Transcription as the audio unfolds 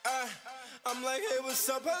I'm like, hey, what's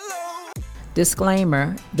up, hello?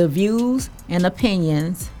 Disclaimer, the views and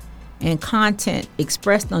opinions and content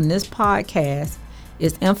expressed on this podcast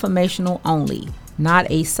is informational only, not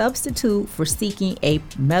a substitute for seeking a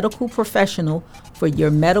medical professional for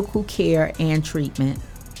your medical care and treatment.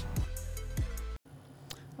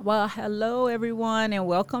 Well, hello everyone and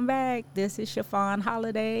welcome back. This is Chiffon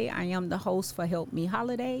Holiday. I am the host for Help Me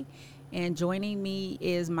Holiday, and joining me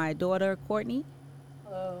is my daughter, Courtney.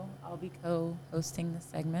 Hello, I'll be co-hosting the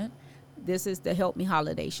segment. This is the Help Me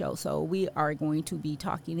Holiday show. So we are going to be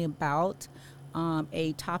talking about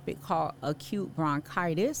a topic called acute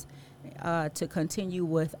bronchitis to continue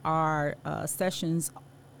with our sessions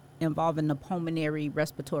involving the pulmonary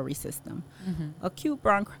respiratory system. Mm-hmm. Acute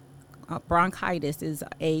bronchitis is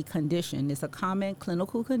a condition. It's a common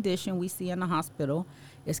clinical condition we see in the hospital.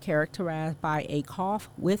 It's characterized by a cough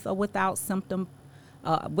with or without symptom,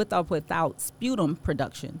 with or without sputum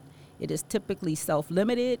production. It is typically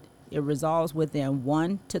self-limited. It resolves within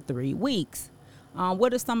 1 to 3 weeks.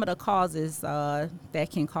 What are some of the causes that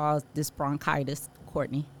can cause this bronchitis,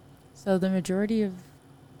 Courtney? So the majority of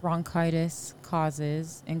bronchitis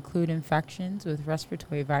causes include infections with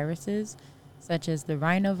respiratory viruses, such as the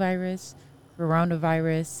rhinovirus,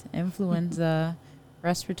 coronavirus, influenza,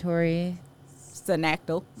 respiratory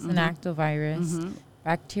syncytial virus. Mm-hmm.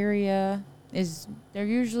 Bacteria they're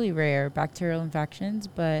usually rare bacterial infections,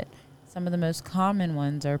 but some of the most common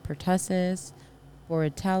ones are pertussis,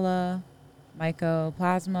 Bordetella,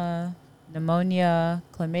 mycoplasma, pneumonia,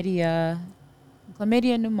 chlamydia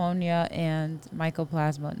pneumonia, and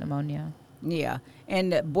mycoplasma pneumonia. Yeah,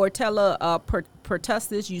 and Bordetella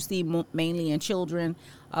pertussis you see mainly in children.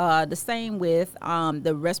 The same with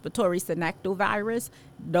the respiratory syncytial virus.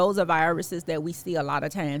 Those are viruses that we see a lot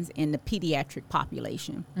of times in the pediatric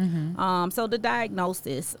population. Mm-hmm. So the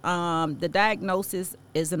diagnosis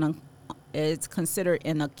is considered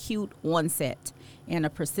an acute onset and a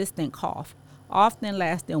persistent cough, often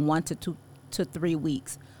lasting 1 to 2 to 3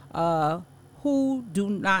 weeks. Who do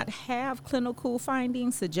not have clinical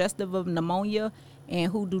findings suggestive of pneumonia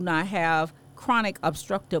and who do not have chronic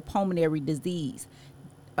obstructive pulmonary disease.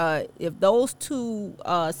 If those two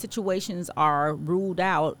situations are ruled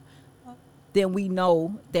out, then we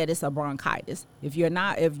know that it's a bronchitis. If you're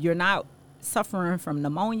not suffering from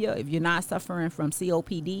pneumonia, if you're not suffering from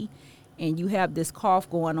COPD, and you have this cough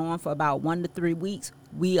going on for about 1 to 3 weeks,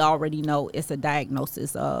 we already know it's a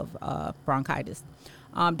diagnosis of bronchitis.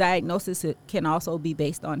 Diagnosis can also be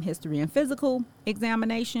based on history and physical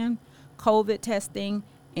examination, COVID testing,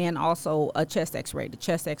 and also a chest x-ray. The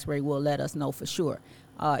chest x-ray will let us know for sure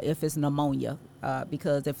if it's pneumonia,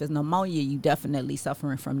 because if it's pneumonia, you definitely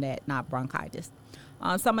suffering from that, not bronchitis.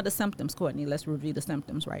 Some of the symptoms, Courtney, let's review the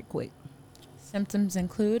symptoms right quick. Symptoms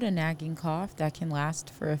include a nagging cough that can last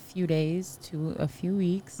for a few days to a few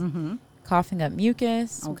weeks. Mm-hmm. Coughing up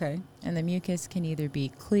mucus. Okay. And the mucus can either be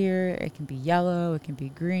clear, it can be yellow, it can be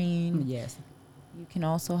green. Yes. You can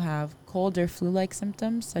also have cold or flu-like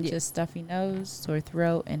symptoms such as stuffy nose, sore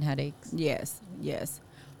throat, and headaches. Yes.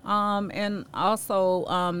 And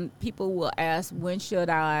also people will ask, when should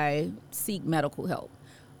I seek medical help?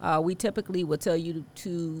 We typically will tell you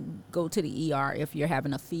to go to the ER if you're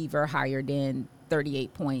having a fever higher than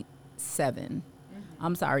 38.7. Mm-hmm.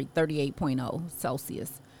 38.0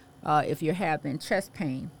 Celsius. If you're having chest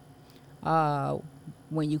pain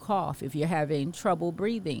when you cough, if you're having trouble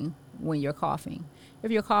breathing when you're coughing,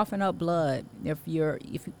 if you're coughing up blood, if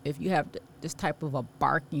you have this type of a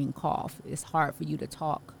barking cough, it's hard for you to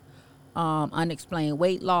talk. Unexplained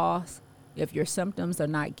weight loss. If your symptoms are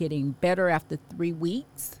not getting better after 3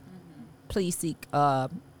 weeks, mm-hmm. please seek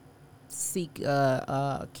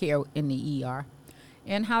care in the ER.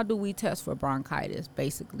 And how do we test for bronchitis?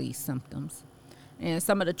 Basically, symptoms. And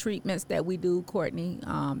some of the treatments that we do, Courtney,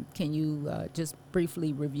 can you just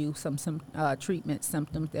briefly review some treatment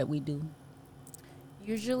symptoms that we do?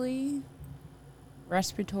 Usually,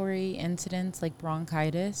 respiratory incidents like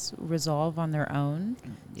bronchitis resolve on their own.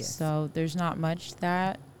 Yes. So there's not much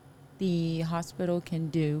that the hospital can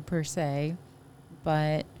do per se.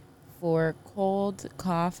 But for cold,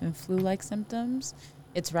 cough, and flu-like symptoms,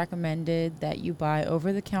 it's recommended that you buy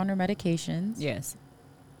over-the-counter medications. Yes.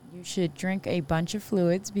 You should drink a bunch of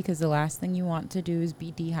fluids because the last thing you want to do is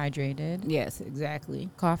be dehydrated. Yes, exactly.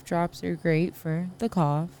 Cough drops are great for the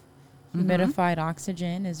cough. Mm-hmm. Humidified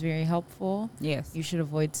oxygen is very helpful. Yes. You should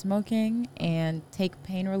avoid smoking and take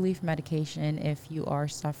pain relief medication if you are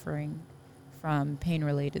suffering from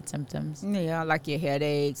pain-related symptoms. Yeah, like your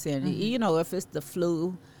headaches and, mm-hmm. If it's the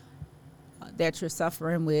flu that you're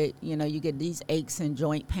suffering with, you get these aches and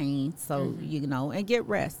joint pain. So, mm-hmm. And get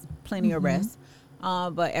rest, plenty mm-hmm. of rest.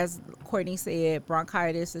 But as Courtney said,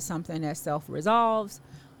 bronchitis is something that self-resolves.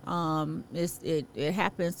 It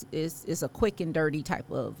happens. It's a quick and dirty type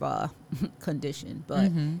of condition,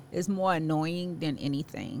 but it's more annoying than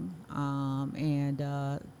anything.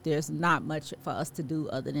 And there's not much for us to do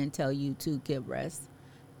other than tell you to get rest,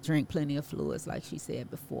 drink plenty of fluids, like she said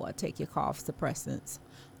before, take your cough suppressants,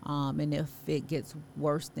 and if it gets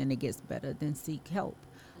worse, then it gets better, then seek help.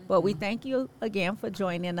 But we thank you again for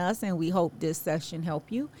joining us, and we hope this session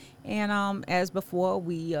helped you. And as before,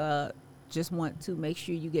 we just want to make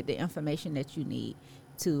sure you get the information that you need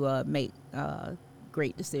to make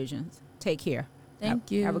great decisions. Take care. Thank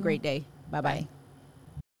you. Have a great day. Bye-bye.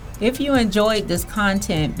 If you enjoyed this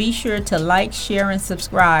content, be sure to like, share, and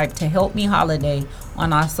subscribe to Help Me Holiday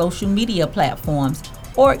on our social media platforms,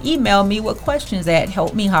 or email me with questions at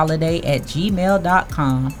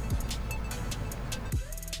helpmeholiday@gmail.com.